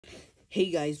Hey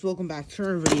guys, welcome back to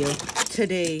our video.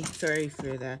 Today, sorry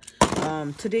for that.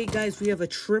 Today guys, we have a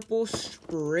triple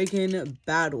Spriggan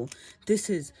battle. This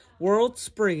is World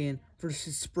Spriggan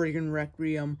versus Spriggan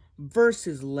Requiem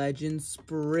versus Legend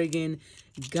Spriggan.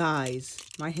 Guys,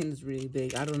 my hand is really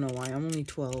big. I don't know why. I'm only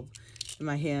 12 and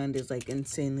my hand is like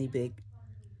insanely big.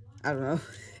 I don't know.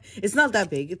 It's not that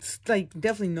big. It's like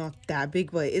definitely not that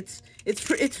big, but it's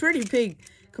pretty big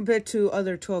compared to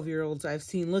other 12-year-olds I've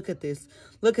seen. Look at this.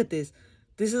 Look at this.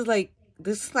 This is like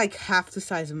half the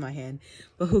size of my hand,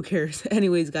 but who cares?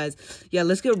 Anyways, guys, yeah,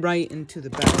 let's get right into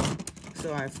the battle.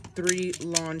 So I have 3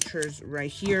 launchers right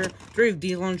here. 3 of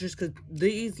these launchers, because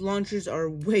these launchers are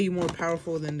way more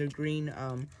powerful than the green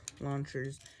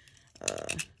launchers.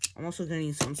 I'm also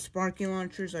getting some sparking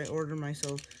launchers. I ordered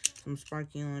myself some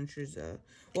sparking launchers.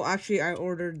 Well, actually, I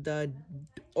ordered the...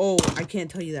 Oh, I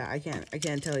can't tell you that. I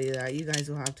can't tell you that. You guys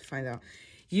will have to find out.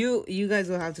 You guys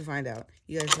will have to find out.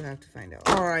 You guys will have to find out.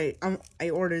 All right, I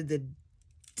ordered the...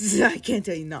 I can't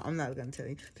tell you. No, I'm not gonna tell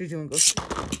you. 3, 2, 1, go.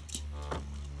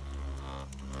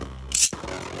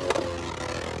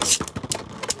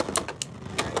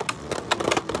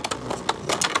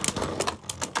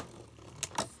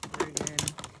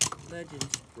 Legend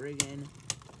Spriggan.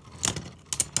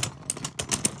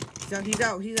 He's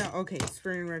out. Okay,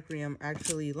 Spriggan Requiem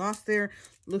actually lost there.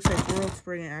 Looks like World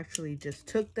Spriggan actually just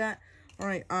took that.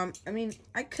 Alright, I mean,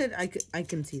 I can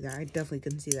see that. I definitely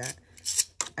can see that.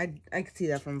 I can see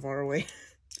that from far away.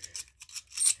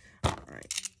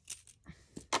 Alright.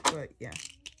 But, yeah.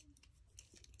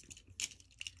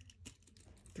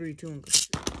 3, 2, 1, go.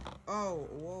 Oh,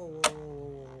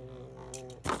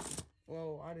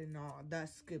 whoa, I did not. That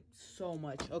skipped so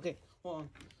much. Okay, hold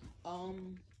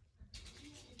on.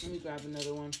 Let me grab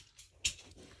another one.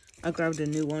 I grabbed a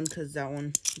new one because that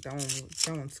one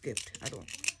skipped. I don't.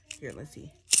 Here, let's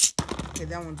see. Okay,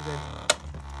 that one's good.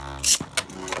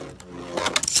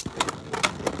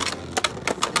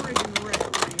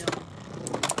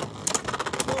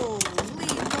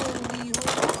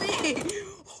 Holy!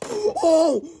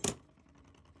 Oh!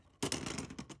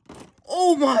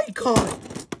 Oh my God!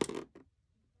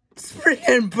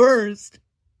 Spriggan burst!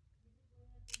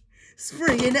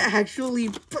 Spriggan actually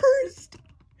burst!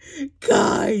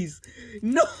 Guys!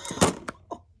 No!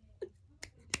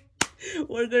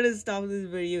 We're gonna stop this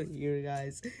video here,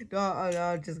 guys. No,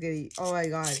 I'm just kidding. Oh my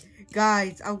God.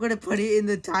 Guys, I'm gonna put it in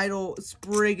the title,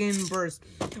 Spriggan Burst.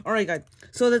 Alright, guys.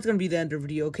 So that's gonna be the end of the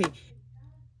video, okay?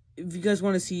 If you guys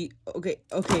want to see... Okay,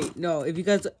 no. If you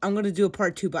guys... I'm gonna do a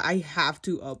part 2, but I have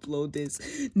to upload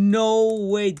this. No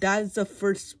way. That's the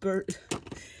first burst.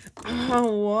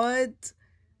 What?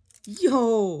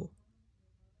 Yo.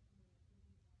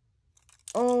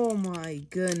 Oh my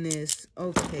goodness.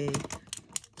 Okay.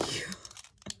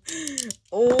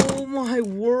 Oh my,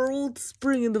 World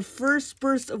Spriggan, the first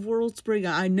burst of World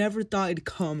Spriggan. I never thought it'd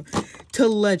come to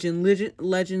Legend.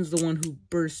 Legend's the one who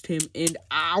burst him, and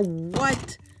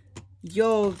what?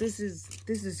 Yo, this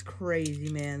is crazy,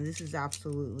 man. This is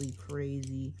absolutely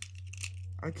crazy.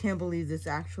 I can't believe this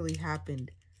actually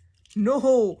happened.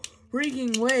 No,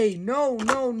 freaking way. No.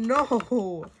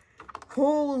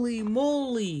 Holy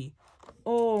moly.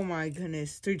 Oh my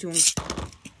goodness. 3, 2, 1.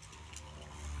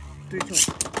 3, 2,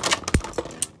 1.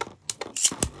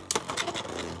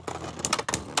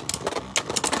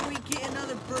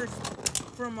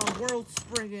 From a World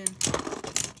Spriggan.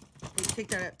 Wait, take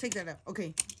that out.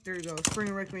 Okay, there we go.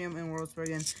 Spriggan Requiem and World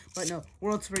Spriggan. But no,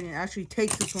 World Spriggan actually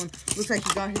takes this one. Looks like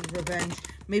he got his revenge.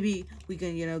 Maybe we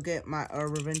can, get my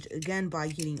revenge again by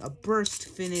getting a burst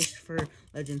finish for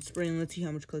Legend Spriggan. Let's see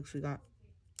how much clicks we got.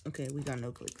 Okay, we got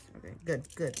no clicks. Okay,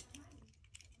 good.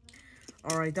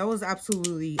 Alright, that was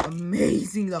absolutely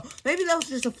amazing though. Maybe that was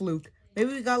just a fluke.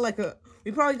 Maybe we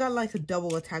probably got like a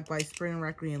double attack by Spriggan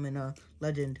Requiem and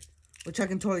Legend. Which I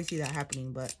can totally see that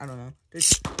happening, but I don't know.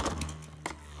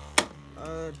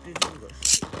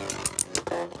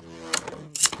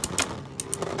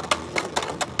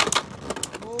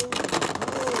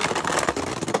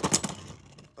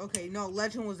 Okay, no,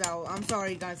 Legend was out. I'm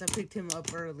sorry, guys. I picked him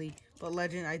up early, but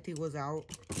Legend, I think, was out.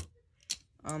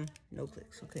 No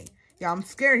clicks. Okay. Yeah, I'm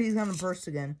scared he's gonna burst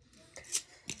again.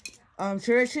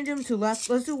 Should I change him to left?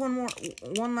 Let's do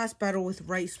one last battle with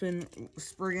right spin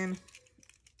Spriggan.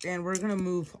 And we're going to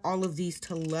move all of these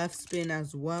to left spin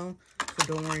as well.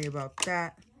 So don't worry about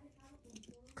that.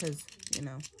 Because,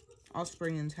 all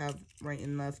Spriggans have right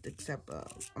and left except,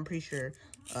 I'm pretty sure,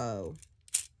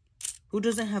 who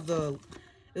doesn't have the...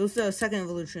 It was the second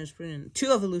evolution of Spriggan.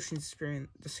 2 evolutions of Spriggan.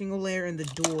 The single layer and the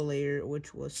dual layer,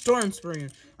 which was Storm Spriggan.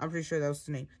 I'm pretty sure that was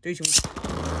the name. 3, 2,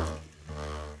 1.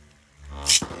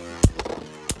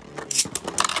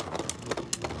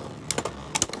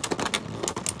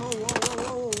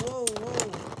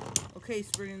 Okay,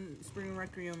 Spriggan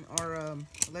Requiem, our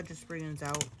Legend Spriggan's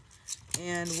out,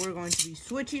 and we're going to be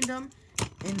switching them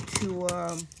into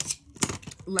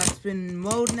left spin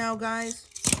mode now, guys.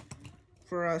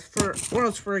 For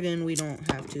World Spriggan, we don't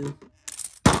have to,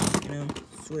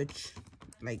 switch,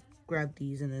 like, grab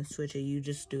these and then switch it. You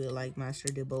just do it like Master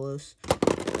de Bolos.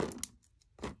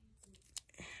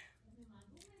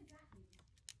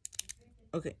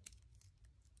 Okay.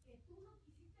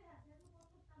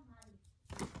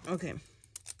 Okay.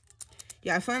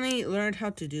 Yeah, I finally learned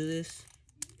how to do this.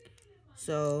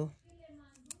 So,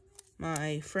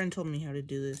 my friend told me how to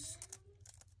do this.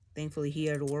 Thankfully, he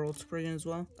had a World Spriggan as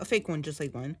well. A fake one, just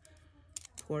like mine.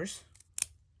 Of course.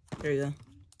 There you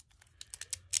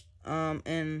go.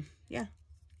 And, yeah.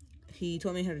 He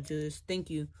told me how to do this. Thank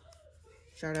you.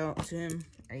 Shout out to him.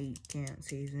 I can't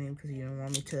say his name because he didn't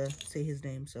want me to say his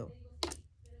name, so.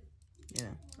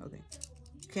 Yeah, okay.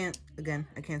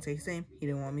 I can't say his name. He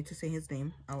didn't want me to say his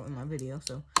name out in my video,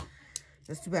 so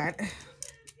that's too bad.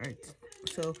 Alright,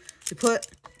 so we put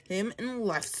him in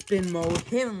left spin mode.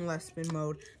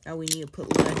 Now we need to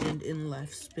put Legend in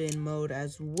left spin mode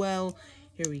as well.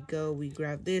 Here we go. We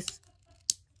grab this.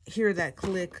 Hear that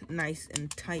click. Nice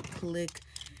and tight click.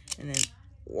 And then,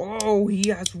 whoa, he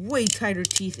has way tighter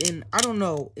teeth in, I don't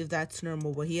know if that's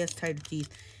normal, but he has tighter teeth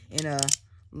in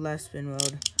left spin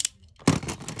mode.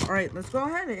 Alright, let's go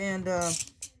ahead and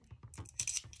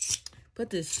put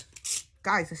this.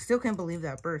 Guys, I still can't believe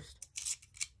that burst.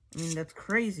 I mean, that's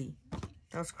crazy.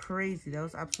 That was crazy. That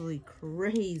was absolutely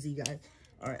crazy, guys.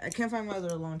 Alright, I can't find my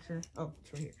other launcher. Oh,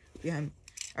 it's right here. Behind me.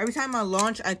 Every time I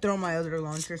launch, I throw my other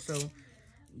launcher, so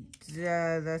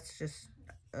that's just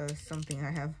something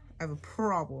I have. I have a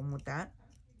problem with that.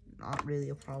 Not really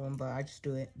a problem, but I just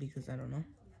do it because I don't know.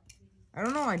 I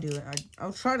don't know why I do it.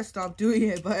 I'll try to stop doing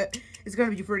it, but it's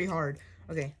gonna be pretty hard.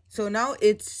 Okay, so now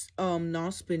it's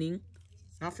not spinning,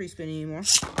 not free spinning anymore.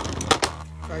 So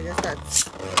I guess that's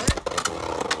good.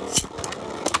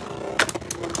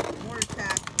 More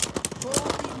attack.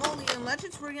 Holy moly! And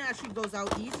Legend Spriggan actually goes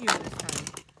out easier this time.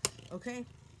 Okay.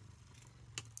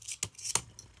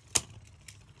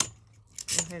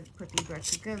 Go ahead and put these back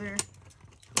together.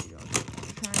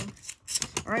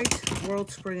 All right, World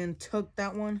Spriggan took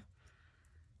that one.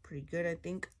 Pretty good, I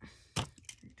think.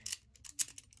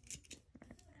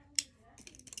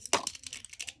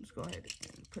 Let's go ahead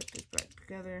and put this back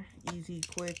together. Easy,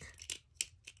 quick.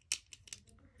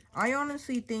 I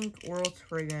honestly think World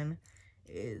Spriggan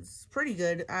is pretty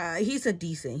good. He's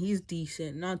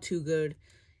decent, not too good.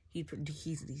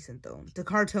 He's decent though. The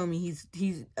card told me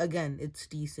he's again, it's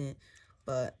decent.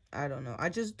 But I don't know. I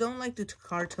just don't like the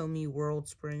Takartomi World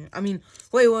Spriggan. I mean,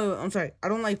 wait. I'm sorry. I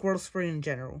don't like World Spriggan in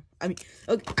general. I mean,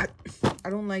 okay, I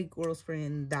don't like World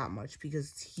Spriggan that much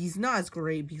because he's not as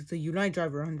great because the Unite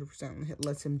Driver 100%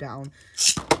 lets him down.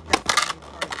 That's the only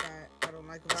part that I don't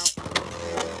like about.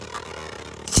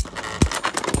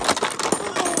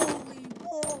 Holy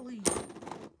moly!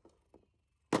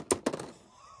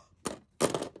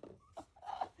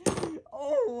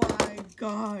 Oh my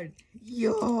god!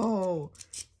 Yo!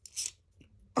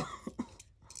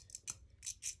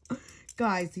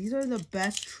 Guys, these are the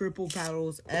best triple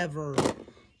battles ever.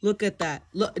 Look at that.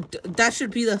 Look, that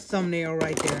should be the thumbnail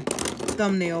right there.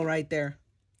 Thumbnail right there.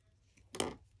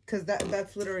 Because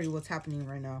that's literally what's happening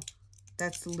right now.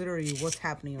 That's literally what's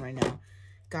happening right now.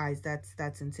 Guys,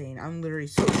 that's insane. I'm literally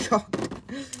so shocked.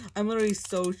 I'm literally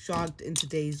so shocked in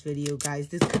today's video, guys.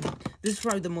 This is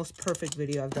probably the most perfect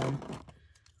video I've done.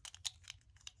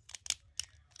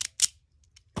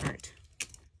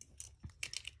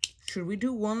 Should we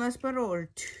do one last battle or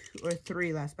 2 or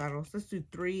 3 last battles? Let's do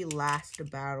 3 last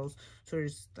battles. So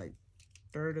there's like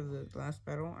third of the last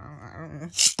battle. I don't know.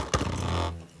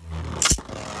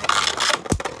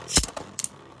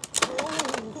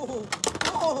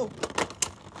 Oh!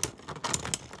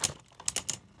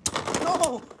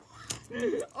 No!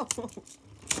 Oh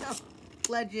no!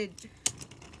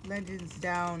 Legend's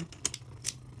down.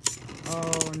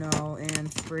 Oh no!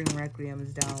 And Spriggan Requiem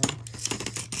is down.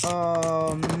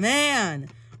 Oh, man.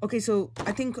 Okay, so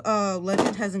I think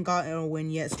Legend hasn't gotten a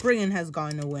win yet. Spriggan has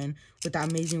gotten a win with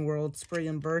that amazing World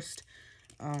Spriggan Burst.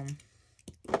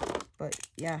 But,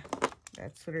 yeah,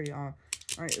 that's literally all.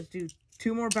 Alright, let's do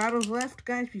 2 more battles left,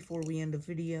 guys, before we end the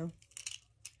video.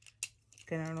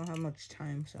 Okay, I don't have much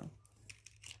time, so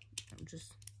I'm just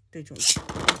stay tuned.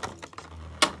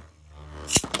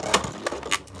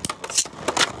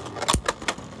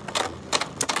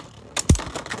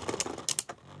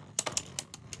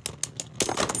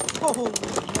 Holy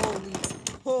moly.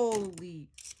 Holy.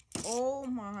 Oh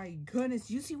my goodness.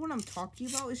 You see what I'm talking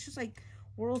about? It's just like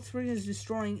World Spriggan is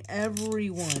destroying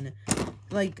everyone.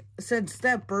 like, since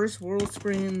that burst, World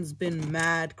Spriggan's been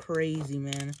mad crazy,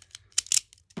 man.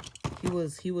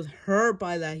 He was hurt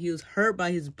by that. He was hurt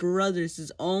by his brothers,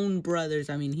 his own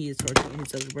brothers. I mean, he is hurt by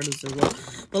his other brothers as well.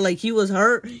 But, like, he was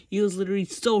hurt. He was literally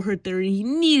so hurt there. He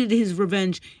needed his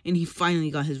revenge. And he finally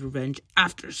got his revenge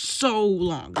after so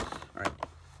long. Alright.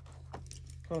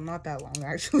 Well, not that long,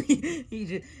 actually.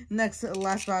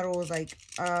 Last battle was like,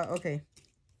 okay.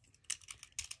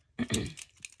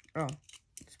 Oh.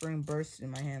 Spriggan Burst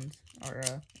in my hands. Or,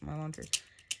 my launcher.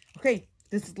 Okay.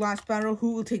 This is last battle.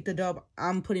 Who will take the dub?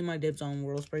 I'm putting my dibs on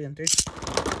World Spriggan 3.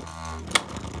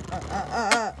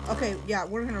 Okay, yeah,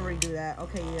 we're gonna redo that.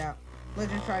 Okay, yeah.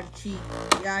 Legend tried to cheat.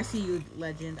 Yeah, I see you,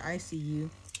 Legend. I see you.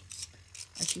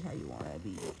 I see how you wanna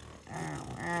be. Ow,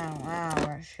 ow, ow.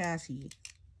 That chassis.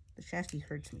 The chassis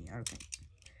hurts me. Okay.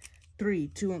 3,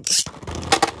 2, and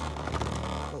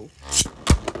go.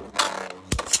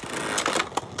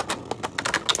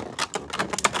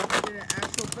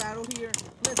 Battle here.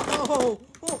 Let's go.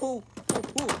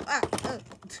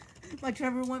 My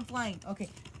Trevor went flying. Okay.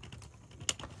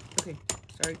 Okay.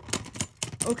 Sorry.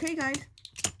 Okay, guys.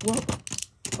 Well,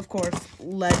 of course,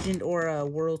 Legend or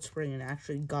World Spriggan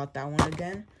actually got that one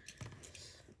again.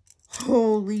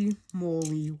 Holy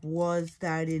moly, was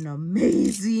that an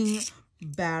amazing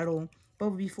battle.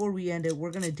 But before we end it,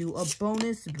 we're going to do a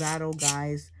bonus battle,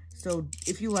 guys. So,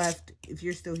 if you left, if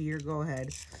you're still here, go ahead.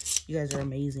 You guys are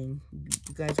amazing.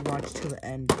 You guys watched till the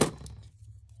end.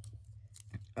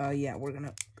 Yeah, we're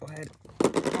gonna go ahead.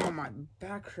 Oh, my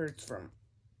back hurts from...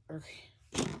 Okay.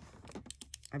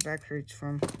 My back hurts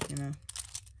from, you know,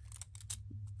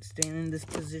 staying in this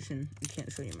position. I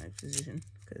can't show you my position,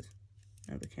 because,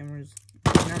 you know, the camera's...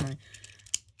 Never mind.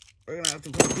 We're gonna have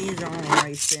to put these on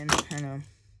right then. I know.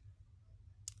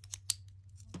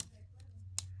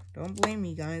 Don't blame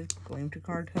me, guys. Blame to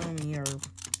Cartomy or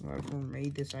whoever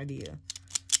made this idea.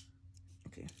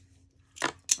 Okay.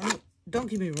 I mean, don't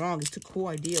get me wrong. It's a cool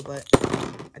idea, but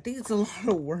I think it's a lot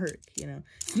of work, you know.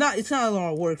 It's not a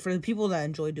lot of work for the people that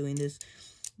enjoy doing this.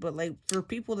 But, like, for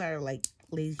people that are, like,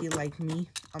 lazy like me,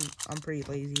 I'm pretty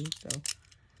lazy, so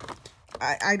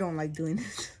I don't like doing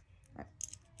this.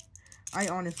 I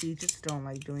honestly just don't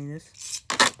like doing this.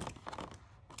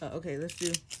 Okay, let's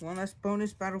do one last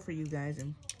bonus battle for you guys,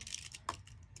 and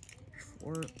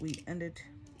before we end it,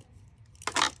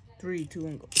 3, 2,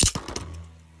 and go.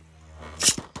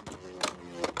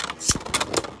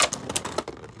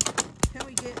 Can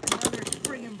we get another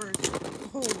Spriggan Burst?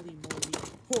 Holy moly.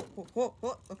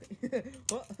 Okay.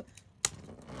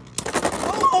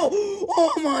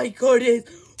 Oh my goodness.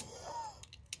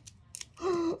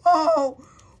 Oh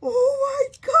my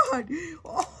god.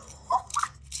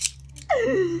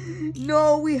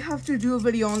 No, we have to do a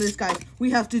video on this, guys.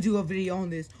 We have to do a video on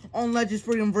this. On Legend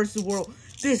Spriggan vs. World.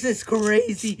 This is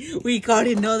crazy. We got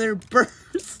another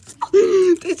burst.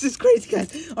 This is crazy,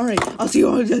 guys. Alright, I'll see you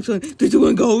on the next one. 3, 2,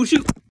 1, go. Shoot.